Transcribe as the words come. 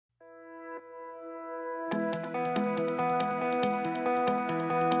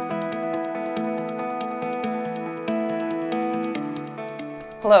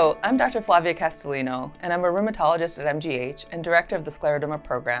Hello, I'm Dr. Flavia Castelino, and I'm a rheumatologist at MGH and director of the Scleroderma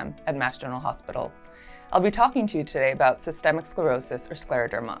program at Mass General Hospital. I'll be talking to you today about systemic sclerosis or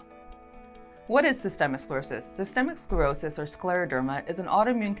scleroderma. What is systemic sclerosis? Systemic sclerosis or scleroderma is an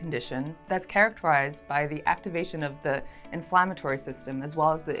autoimmune condition that's characterized by the activation of the inflammatory system as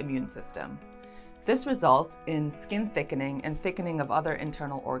well as the immune system. This results in skin thickening and thickening of other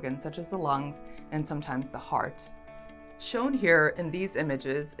internal organs such as the lungs and sometimes the heart. Shown here in these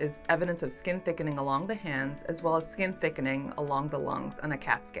images is evidence of skin thickening along the hands as well as skin thickening along the lungs on a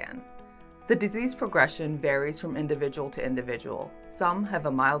CAT scan. The disease progression varies from individual to individual. Some have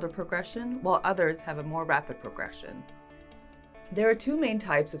a milder progression while others have a more rapid progression. There are two main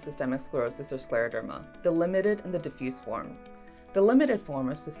types of systemic sclerosis or scleroderma, the limited and the diffuse forms. The limited form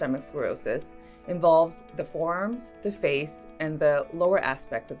of systemic sclerosis involves the forearms, the face, and the lower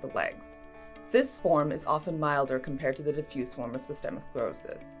aspects of the legs. This form is often milder compared to the diffuse form of systemic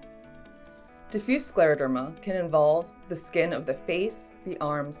sclerosis. Diffuse scleroderma can involve the skin of the face, the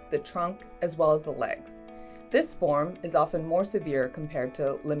arms, the trunk, as well as the legs. This form is often more severe compared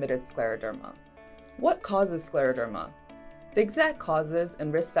to limited scleroderma. What causes scleroderma? The exact causes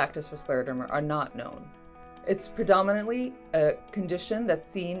and risk factors for scleroderma are not known. It's predominantly a condition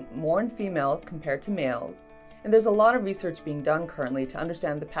that's seen more in females compared to males, and there's a lot of research being done currently to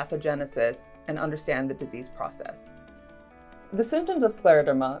understand the pathogenesis and understand the disease process. The symptoms of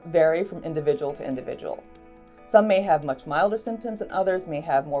scleroderma vary from individual to individual. Some may have much milder symptoms and others may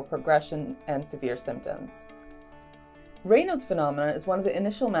have more progression and severe symptoms. Raynaud's phenomenon is one of the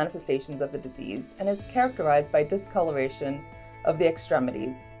initial manifestations of the disease and is characterized by discoloration of the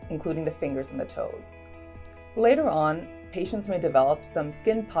extremities, including the fingers and the toes. Later on, patients may develop some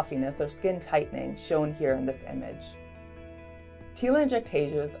skin puffiness or skin tightening, shown here in this image.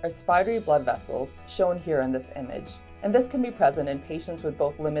 Telangiectasias are spidery blood vessels, shown here in this image, and this can be present in patients with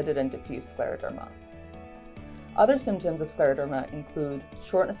both limited and diffuse scleroderma. Other symptoms of scleroderma include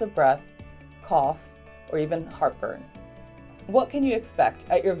shortness of breath, cough, or even heartburn. What can you expect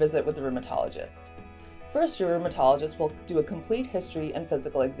at your visit with the rheumatologist? First, your rheumatologist will do a complete history and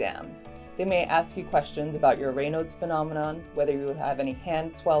physical exam. They may ask you questions about your Raynaud's phenomenon, whether you have any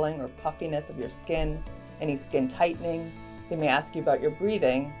hand swelling or puffiness of your skin, any skin tightening. They may ask you about your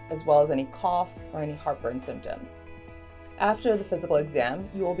breathing, as well as any cough or any heartburn symptoms. After the physical exam,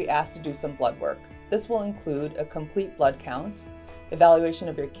 you will be asked to do some blood work. This will include a complete blood count, evaluation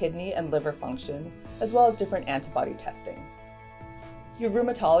of your kidney and liver function, as well as different antibody testing. Your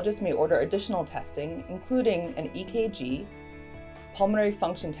rheumatologist may order additional testing, including an EKG, pulmonary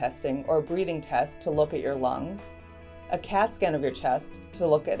function testing or a breathing test to look at your lungs, a CAT scan of your chest to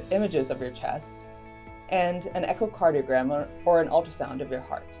look at images of your chest, and an echocardiogram or an ultrasound of your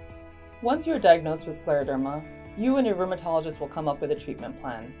heart. Once you are diagnosed with scleroderma, you and your rheumatologist will come up with a treatment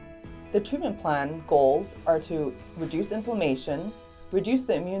plan. The treatment plan goals are to reduce inflammation, reduce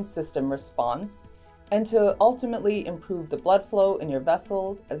the immune system response, and to ultimately improve the blood flow in your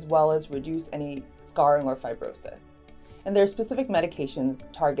vessels, as well as reduce any scarring or fibrosis. And there are specific medications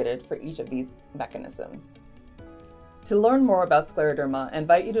targeted for each of these mechanisms. To learn more about scleroderma, I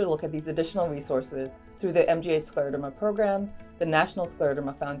invite you to look at these additional resources through the MGH Scleroderma Program, the National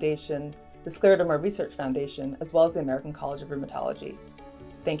Scleroderma Foundation, the Scleroderma Research Foundation, as well as the American College of Rheumatology.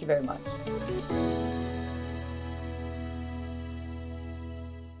 Thank you very much.